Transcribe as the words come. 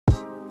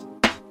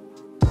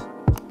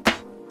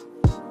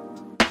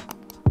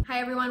Hi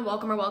everyone,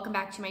 welcome or welcome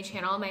back to my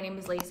channel. My name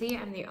is Lacey.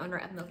 I'm the owner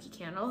of Milky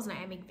Candles and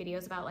I make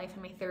videos about life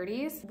in my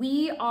 30s.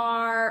 We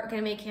are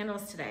gonna make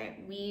candles today.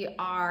 We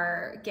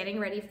are getting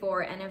ready for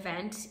an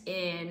event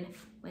in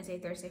Wednesday,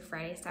 Thursday,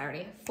 Friday,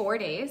 Saturday, 4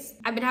 days.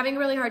 I've been having a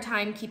really hard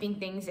time keeping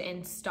things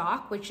in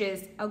stock, which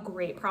is a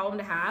great problem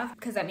to have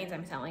because that means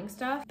I'm selling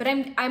stuff. But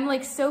I'm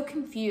like so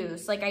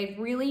confused. Like I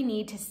really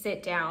need to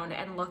sit down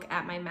and look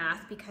at my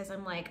math because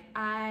I'm like,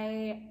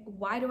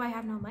 why do I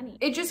have no money?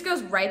 It just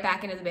goes right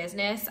back into the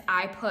business.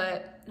 I'm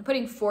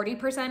putting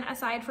 40%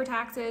 aside for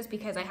taxes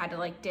because I had to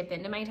like dip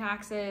into my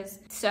taxes.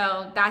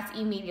 So that's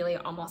immediately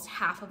almost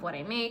half of what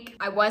I make.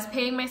 I was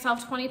paying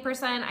myself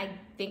 20%. I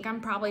think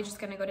I'm probably just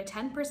gonna go to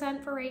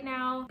 10% for right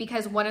now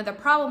because one of the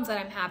problems that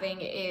I'm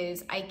having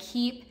is I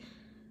keep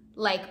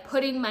like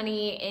putting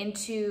money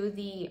into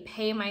the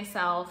pay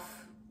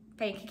myself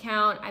bank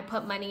account. I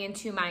put money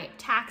into my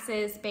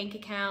taxes bank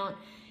account.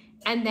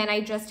 And then I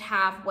just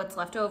have what's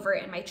left over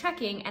in my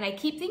checking. And I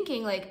keep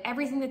thinking like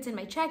everything that's in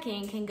my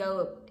checking can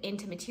go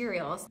into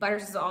materials.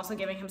 Butters is also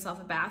giving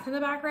himself a bath in the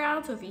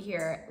background. So if you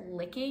hear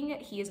licking,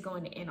 he is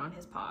going in on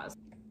his paws.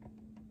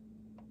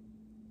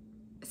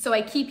 So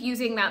I keep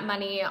using that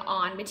money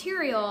on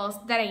materials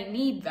that I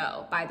need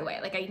though, by the way.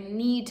 Like I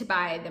need to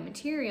buy the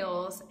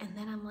materials. And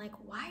then I'm like,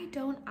 why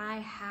don't I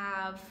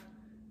have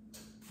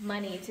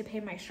money to pay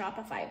my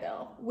Shopify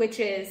bill, which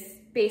is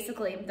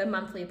basically the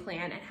monthly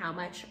plan and how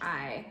much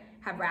I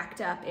have racked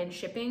up in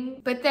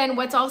shipping. But then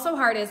what's also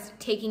hard is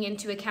taking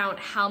into account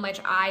how much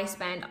I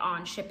spend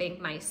on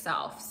shipping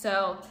myself.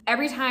 So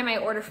every time I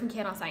order from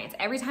Candle Science,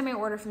 every time I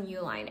order from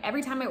Uline,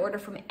 every time I order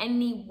from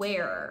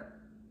anywhere,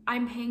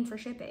 I'm paying for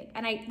shipping.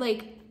 And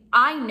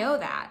I know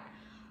that.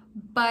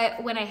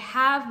 But when I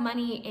have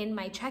money in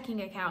my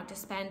checking account to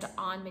spend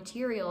on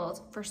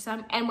materials for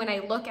and when I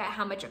look at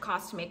how much it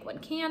costs to make one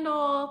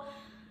candle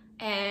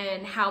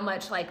and how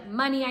much like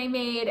money I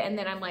made, and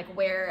then I'm like,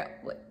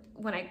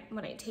 when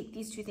I take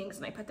these two things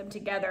and I put them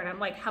together and I'm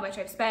like, how much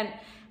I've spent,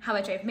 how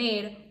much I've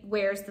made,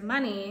 where's the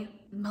money?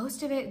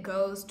 Most of it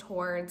goes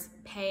towards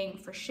paying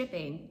for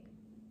shipping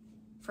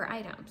for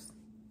items.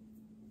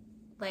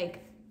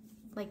 Like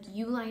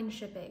Uline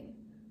shipping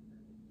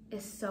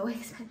is so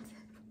expensive.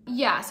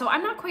 Yeah, so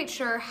I'm not quite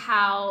sure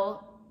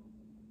how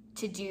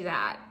to do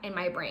that in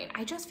my brain.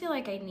 I just feel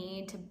like I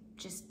need to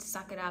just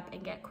suck it up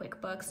and get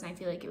QuickBooks, and I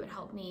feel like it would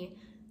help me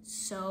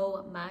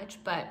so much.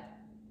 But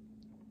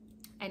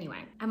anyway,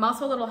 I'm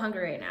also a little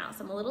hungry right now,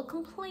 so I'm a little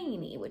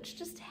complainy, which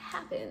just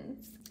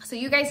happens. So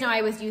you guys know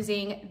I was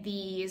using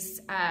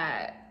these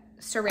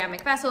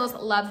ceramic vessels.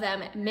 Love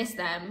them, miss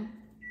them.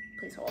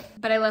 Please hold.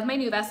 But I love my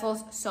new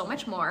vessels so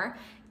much more.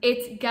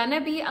 It's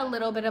gonna be a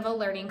little bit of a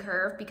learning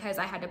curve because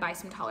I had to buy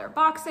some taller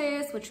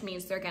boxes, which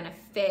means they're gonna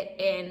fit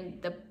in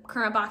the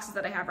current boxes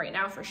that I have right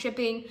now for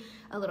shipping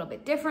a little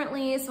bit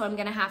differently. So I'm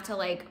gonna have to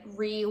like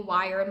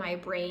rewire my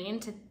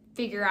brain to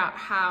figure out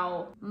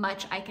how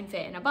much I can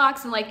fit in a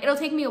box. And like, it'll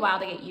take me a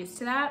while to get used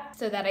to that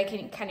so that I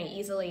can kind of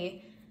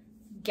easily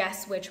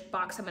guess which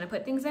box I'm gonna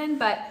put things in.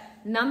 But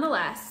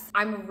nonetheless,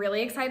 I'm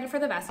really excited for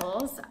the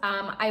vessels.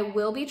 I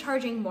will be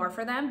charging more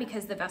for them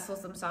because the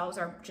vessels themselves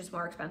are just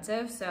more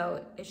expensive.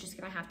 So it's just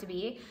gonna have to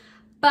be.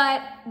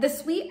 But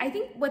I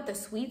think what the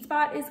sweet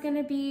spot is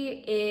gonna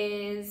be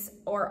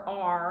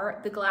are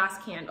the glass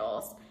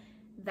candles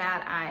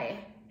that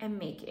I am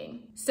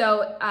making.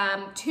 So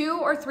 2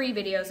 or 3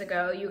 videos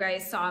ago, you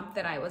guys saw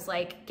that I was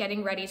like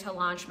getting ready to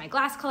launch my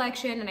glass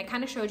collection, and I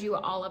kind of showed you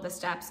all of the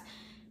steps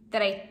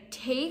that I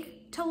take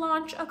to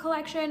launch a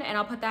collection, and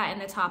I'll put that in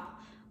the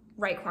top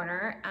right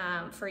corner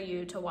for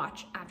you to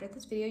watch after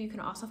this video. You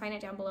can also find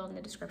it down below in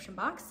the description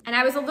box. And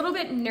I was a little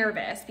bit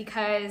nervous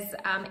because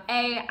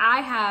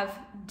I have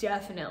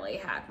definitely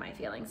had my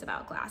feelings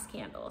about glass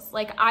candles.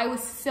 Like I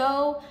was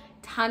so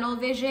tunnel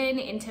vision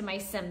into my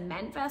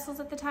cement vessels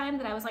at the time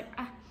that I was like,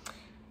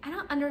 I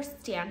don't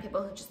understand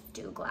people who just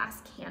do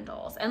glass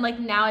candles. And like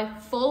now I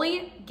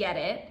fully get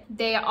it.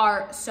 They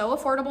are so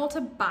affordable to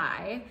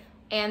buy,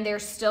 and they're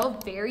still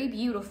very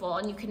beautiful,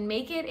 and you can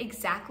make it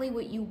exactly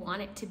what you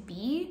want it to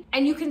be,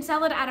 and you can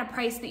sell it at a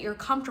price that you're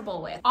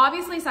comfortable with.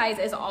 Obviously, size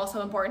is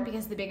also important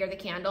because the bigger the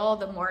candle,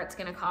 the more it's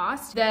gonna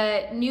cost.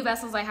 The new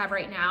vessels I have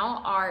right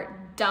now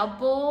are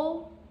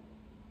double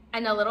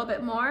and a little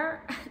bit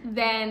more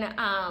than,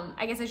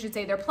 I guess I should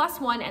say they're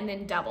 +1 and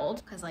then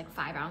doubled, because like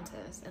 5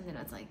 ounces, and then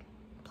it's like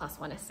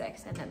 +1 is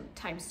 6, and then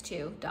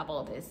 ×2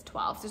 doubled is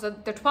 12. So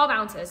they're 12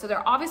 ounces, so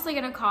they're obviously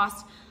gonna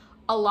cost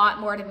a lot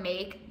more to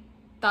make,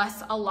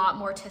 thus a lot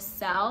more to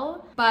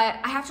sell. But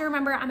I have to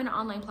remember I'm an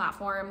online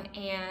platform,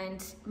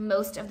 and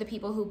most of the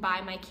people who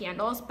buy my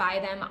candles buy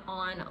them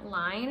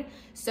online.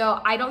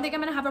 So I don't think I'm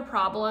gonna have a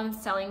problem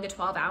selling the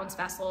 12-ounce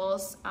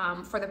vessels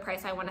for the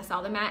price I wanna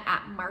sell them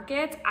at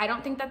market. I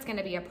don't think that's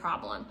gonna be a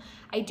problem.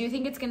 I do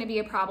think it's gonna be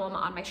a problem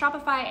on my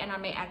Shopify and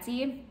on my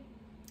Etsy.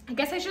 I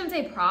guess I shouldn't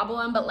say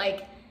problem, but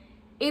like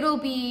it'll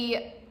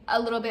be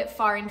a little bit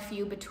far and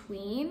few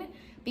between,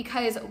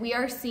 because we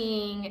are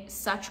seeing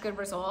such good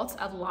results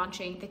of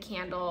launching the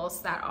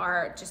candles that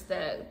are just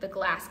the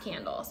glass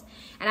candles.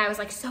 And I was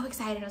like so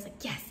excited. I was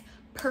like, yes,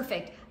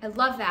 perfect, I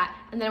love that.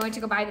 And then I went to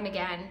go buy them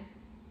again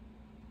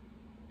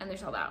and they're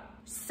sold out.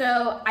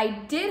 So I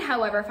did,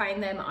 however,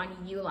 find them on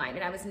Uline,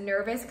 and I was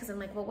nervous because I'm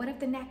like, well, what if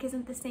the neck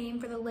isn't the same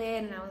for the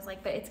lid? And I was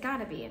like, but it's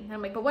gotta be. And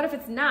I'm like, but what if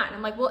it's not? And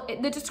I'm like, well,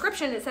 the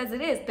description, it says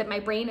it is, but my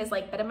brain is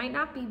like, but it might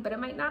not be, but it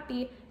might not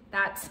be.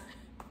 That's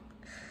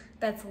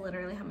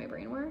literally how my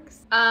brain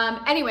works.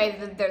 Anyway,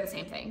 they're the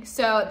same thing.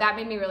 So that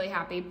made me really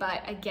happy.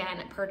 But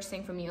again,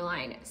 purchasing from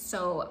Uline,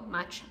 so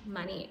much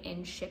money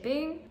in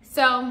shipping.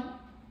 So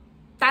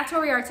that's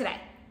where we are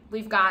today.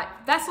 We've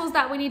got vessels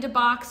that we need to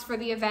box for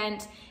the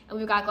event, and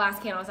we've got glass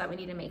candles that we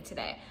need to make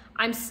today.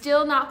 I'm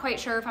still not quite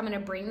sure if I'm gonna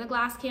bring the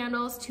glass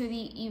candles to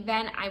the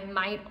event. I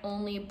might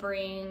only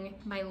bring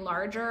my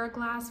larger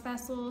glass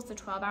vessels, the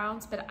 12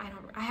 ounce, but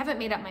I haven't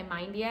made up my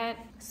mind yet.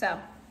 So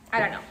I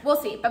don't know, we'll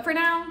see. But for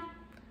now,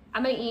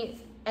 I'm gonna eat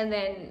and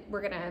then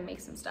we're gonna make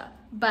some stuff.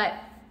 But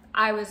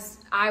I was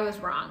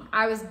wrong.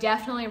 I was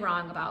definitely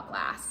wrong about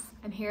glass.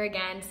 I'm here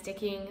again,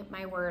 sticking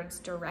my words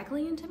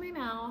directly into my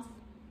mouth,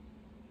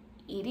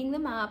 eating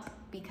them up,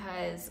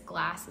 because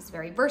glass is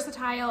very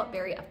versatile,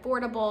 very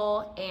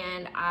affordable,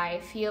 and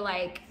I feel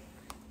like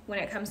when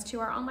it comes to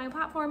our online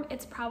platform,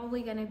 it's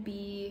probably gonna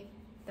be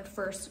the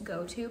first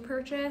go-to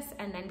purchase,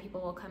 and then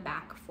people will come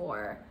back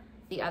for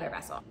the other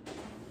vessel.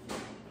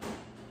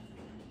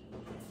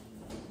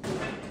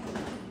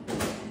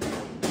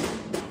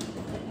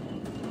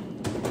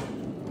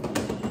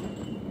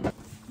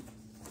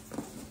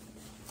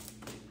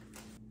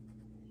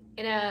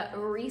 In a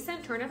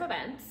recent turn of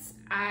events,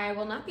 I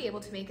will not be able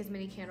to make as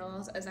many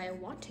candles as I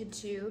wanted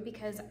to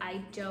because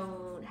I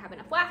don't have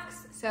enough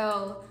wax.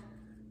 So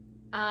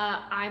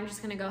I'm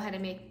just gonna go ahead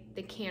and make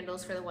the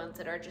candles for the ones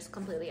that are just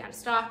completely out of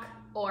stock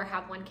or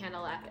have one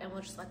candle left, and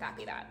we'll just let that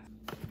be that.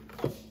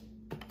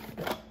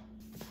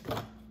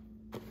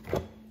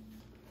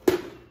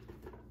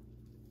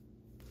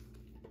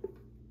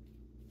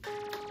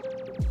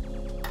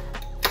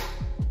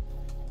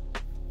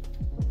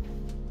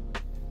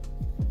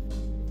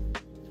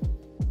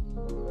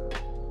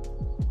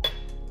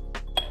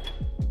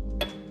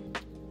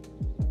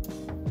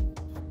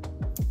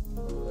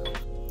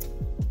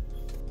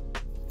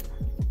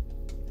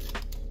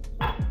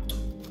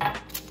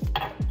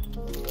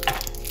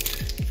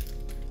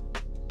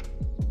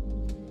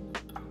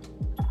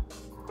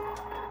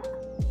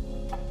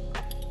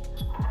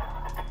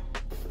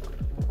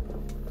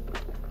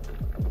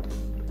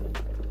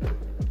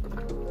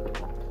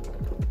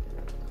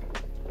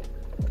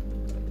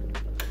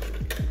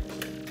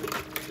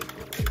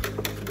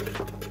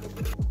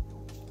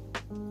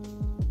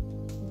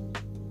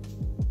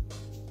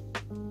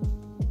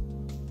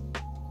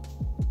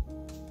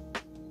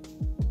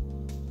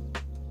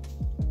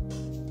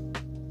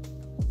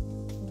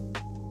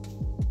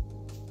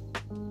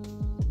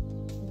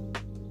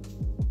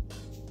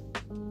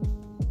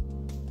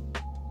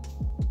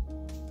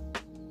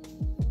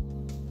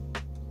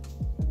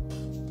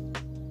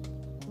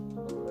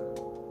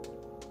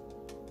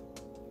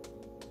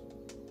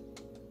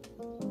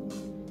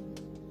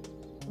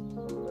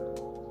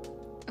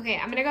 Okay,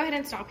 I'm gonna go ahead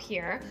and stop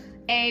here.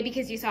 A,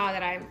 because you saw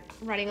that I'm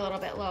running a little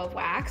bit low of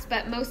wax,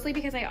 but mostly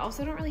because I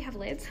also don't really have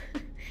lids.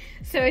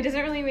 So it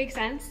doesn't really make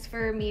sense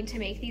for me to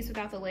make these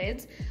without the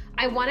lids.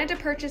 I wanted to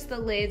purchase the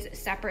lids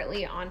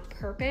separately on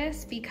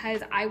purpose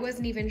because I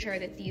wasn't even sure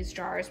that these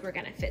jars were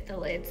gonna fit the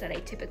lids that I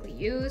typically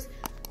use.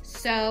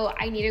 So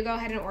I need to go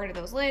ahead and order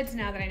those lids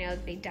now that I know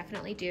that they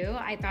definitely do.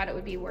 I thought it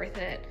would be worth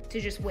it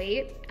to just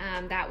wait.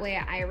 That way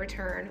I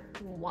return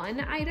one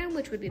item,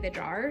 which would be the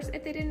jars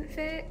if they didn't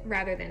fit,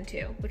 rather than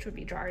two, which would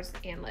be jars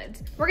and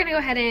lids. We're gonna go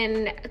ahead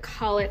and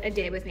call it a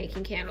day with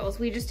making candles.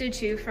 We just did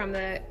 2 from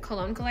the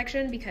cologne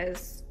collection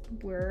because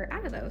we're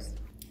out of those.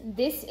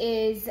 This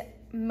is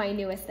my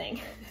newest thing.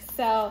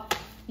 So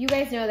you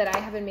guys know that I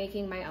have been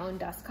making my own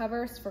dust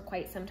covers for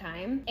quite some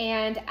time.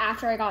 And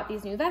after I got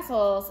these new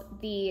vessels,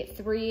 the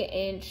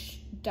 3-inch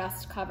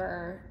dust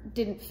cover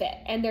didn't fit.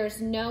 And there's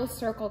no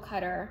circle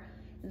cutter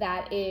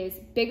that is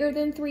bigger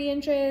than 3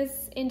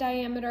 inches in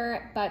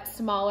diameter, but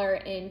smaller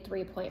in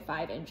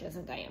 3.5 inches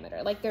in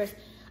diameter. Like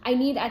I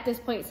need at this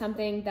point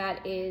something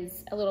that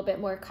is a little bit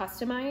more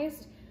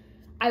customized.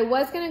 I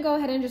was gonna go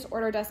ahead and just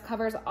order dust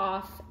covers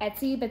off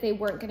Etsy, but they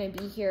weren't gonna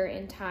be here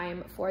in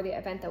time for the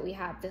event that we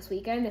have this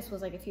weekend. This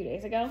was like a few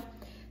days ago.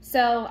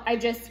 So I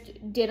just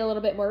did a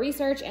little bit more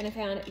research and I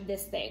found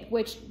this thing,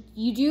 which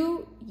you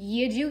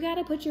do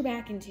gotta put your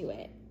back into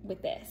it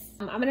with this.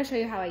 I'm gonna show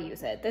you how I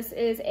use it. This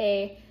is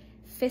a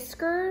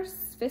Fiskars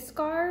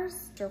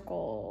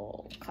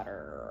circle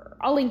cutter.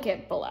 I'll link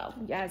it below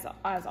as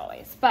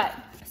always. But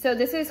so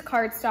this is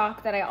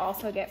cardstock that I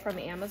also get from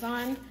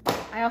Amazon.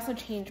 I also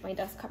changed my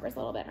dust covers a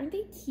little bit. Aren't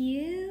they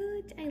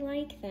cute? I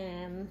like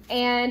them.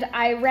 And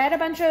I read a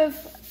bunch of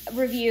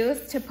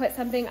reviews to put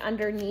something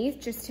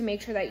underneath just to make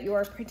sure that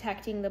you're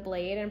protecting the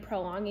blade and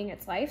prolonging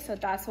its life. So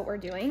that's what we're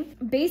doing.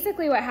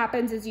 Basically what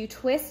happens is you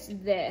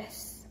twist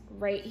this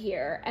right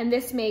here, and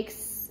this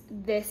makes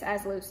this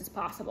as loose as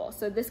possible.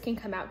 So this can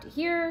come out to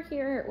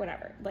here,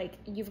 whatever. Like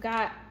you've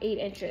got 8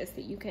 inches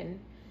that you can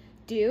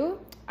do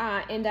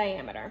in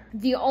diameter.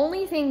 The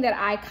only thing that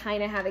I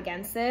kind of have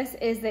against this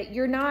is that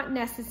you're not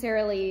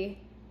necessarily,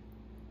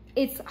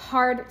 it's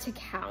hard to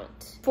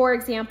count. For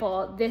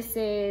example, this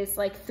is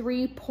like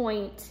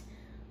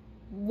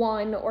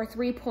 3.1 or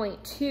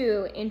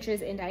 3.2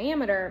 inches in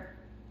diameter,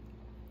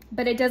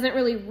 but it doesn't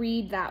really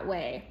read that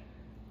way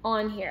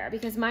on here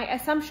because my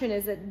assumption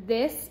is that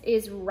this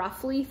is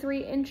roughly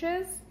 3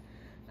 inches.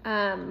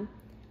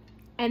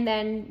 And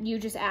then you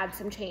just add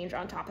some change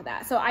on top of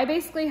that. So I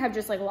basically have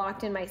just like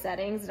locked in my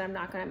settings and I'm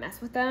not gonna mess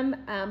with them.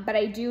 But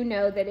I do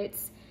know that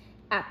it's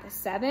at the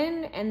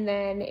 7 and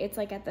then it's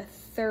like at the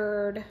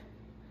 3rd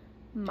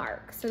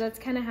mark. So that's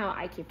kind of how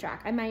I keep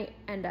track. I might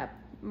end up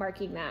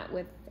marking that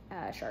with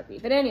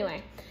Sharpie, but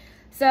anyway.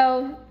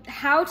 So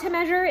how to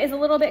measure is a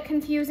little bit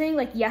confusing.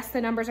 Like, yes, the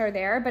numbers are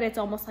there, but it's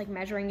almost like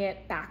measuring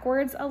it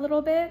backwards a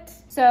little bit.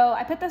 So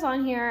I put this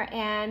on here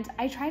and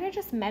I try to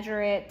just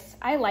measure it.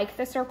 I like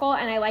the circle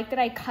and I like that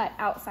I cut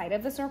outside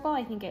of the circle.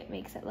 I think it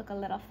makes it look a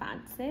little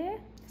fancy.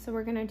 So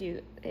we're gonna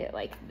do it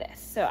like this.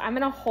 So I'm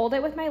gonna hold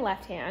it with my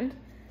left hand.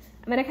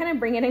 I'm gonna kind of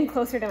bring it in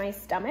closer to my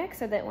stomach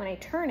so that when I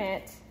turn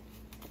it,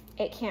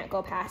 it can't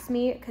go past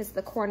me because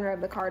the corner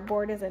of the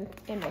cardboard is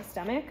in my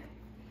stomach.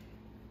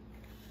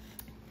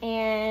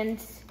 And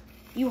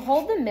you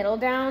hold the middle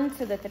down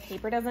so that the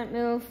paper doesn't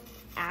move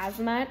as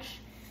much,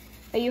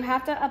 but you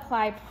have to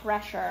apply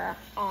pressure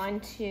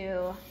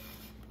onto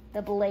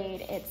the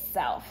blade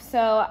itself.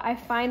 So I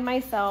find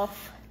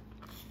myself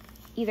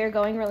either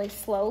going really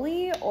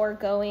slowly or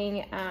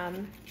going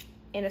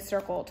in a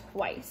circle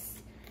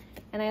twice.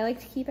 And I like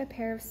to keep a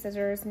pair of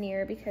scissors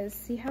near because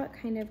see how it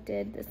kind of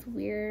did this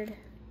weird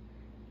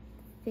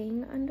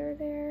thing under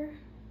there?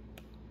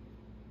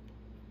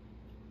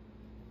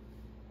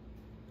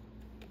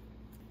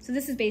 So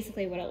this is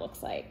basically what it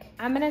looks like.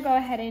 I'm gonna go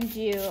ahead and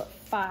do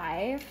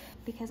 5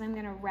 because I'm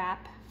gonna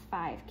wrap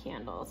 5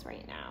 candles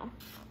right now.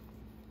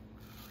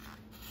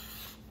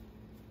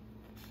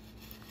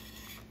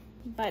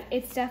 But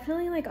it's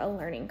definitely like a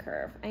learning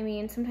curve. I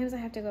mean, sometimes I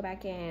have to go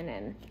back in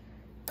and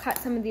cut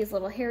some of these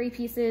little hairy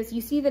pieces.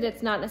 You see that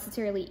it's not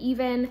necessarily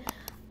even.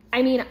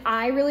 I mean,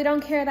 I really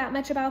don't care that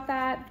much about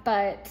that,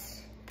 but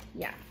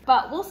yeah.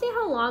 But we'll see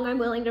how long I'm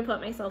willing to put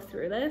myself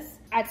through this.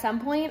 At some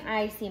point,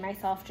 I see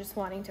myself just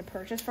wanting to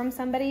purchase from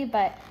somebody,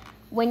 but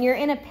when you're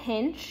in a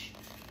pinch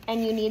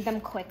and you need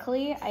them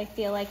quickly, I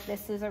feel like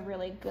this is a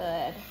really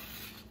good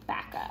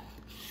backup.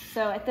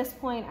 So at this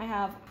point, I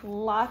have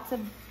lots of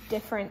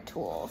different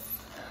tools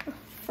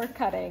for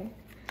cutting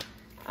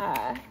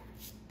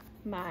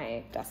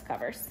my dust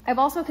covers. I've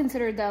also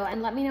considered though,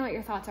 and let me know what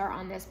your thoughts are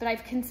on this, but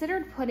I've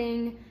considered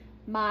putting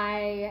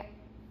my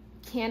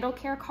candle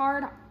care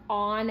card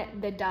on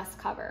the dust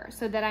cover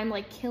so that I'm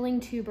like killing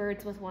 2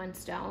 birds with 1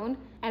 stone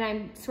and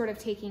I'm sort of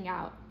taking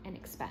out an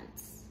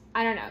expense.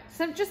 I don't know,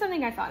 so just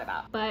something I thought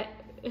about. But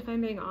if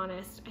I'm being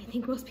honest, I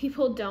think most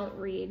people don't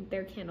read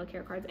their candle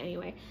care cards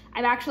anyway.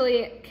 I've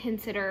actually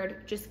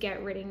considered just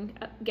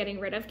getting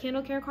rid of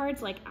candle care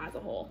cards like as a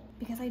whole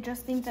because I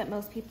just think that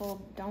most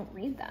people don't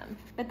read them.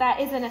 But that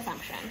is an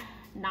assumption,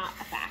 not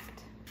a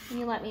fact.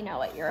 You let me know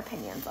what your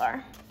opinions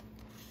are.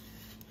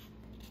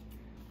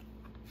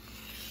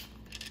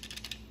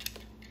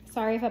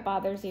 Sorry if it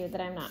bothers you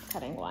that I'm not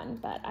cutting one,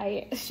 but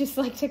I just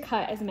like to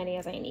cut as many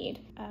as I need,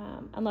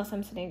 unless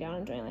I'm sitting down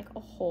and doing like a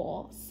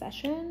whole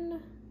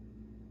session.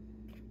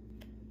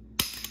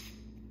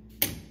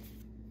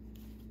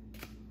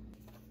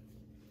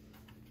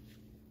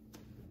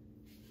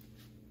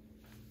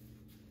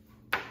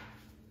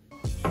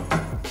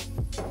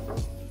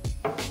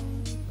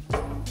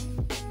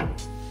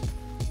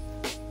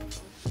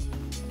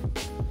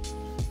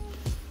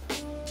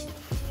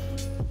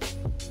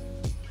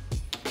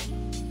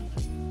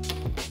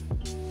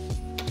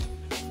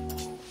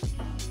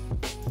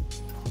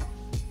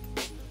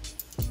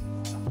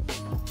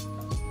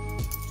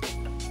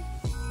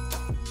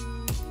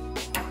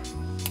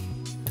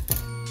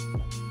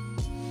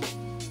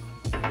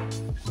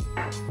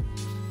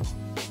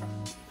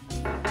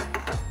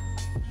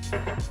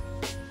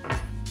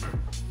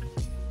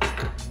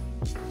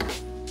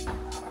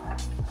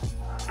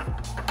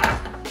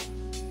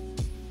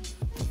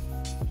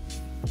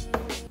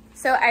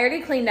 So I already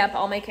cleaned up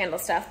all my candle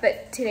stuff,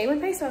 but today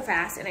went by so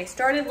fast and I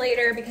started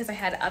later because I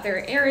had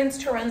other errands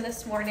to run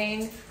this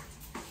morning.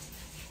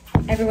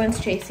 Everyone's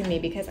chasing me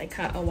because I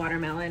cut a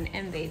watermelon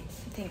and they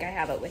think I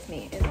have it with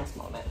me in this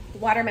moment.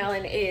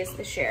 Watermelon is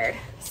the shared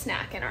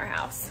snack in our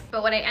house.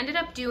 But what I ended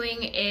up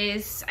doing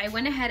is I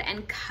went ahead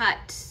and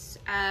cut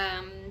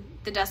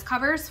the dust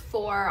covers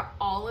for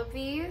all of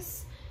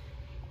these.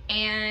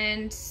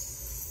 And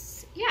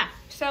yeah,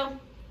 so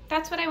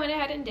that's what I went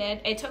ahead and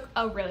did. It took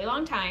a really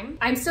long time.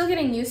 I'm still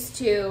getting used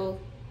to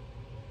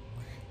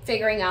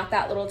figuring out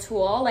that little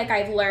tool. Like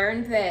I've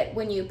learned that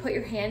when you put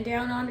your hand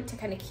down on it to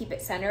kind of keep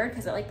it centered,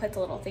 because it like puts a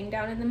little thing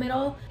down in the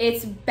middle,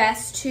 it's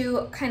best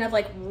to kind of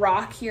like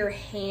rock your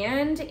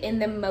hand in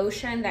the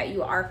motion that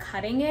you are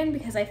cutting in,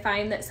 because I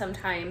find that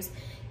sometimes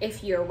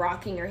if you're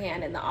rocking your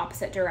hand in the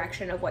opposite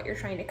direction of what you're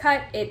trying to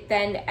cut, it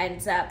then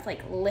ends up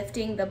like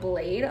lifting the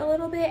blade a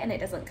little bit and it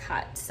doesn't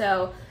cut.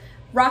 So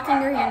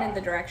rocking your hand in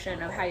the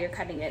direction of how you're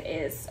cutting it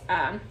is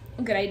a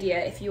good idea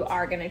if you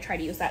are gonna try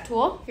to use that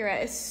tool.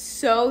 Kira is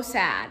so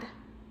sad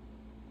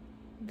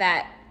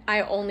that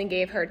I only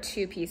gave her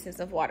 2 pieces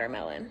of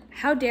watermelon.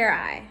 How dare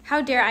I?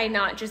 How dare I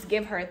not just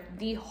give her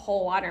the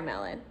whole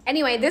watermelon?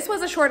 Anyway, this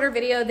was a shorter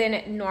video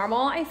than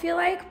normal, I feel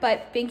like,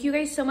 but thank you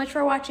guys so much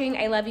for watching.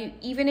 I love you.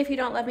 Even if you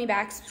don't love me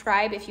back,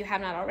 subscribe if you have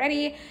not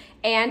already,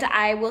 and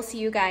I will see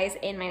you guys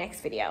in my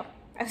next video.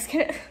 I was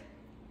gonna,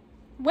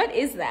 what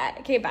is that?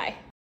 Okay, bye.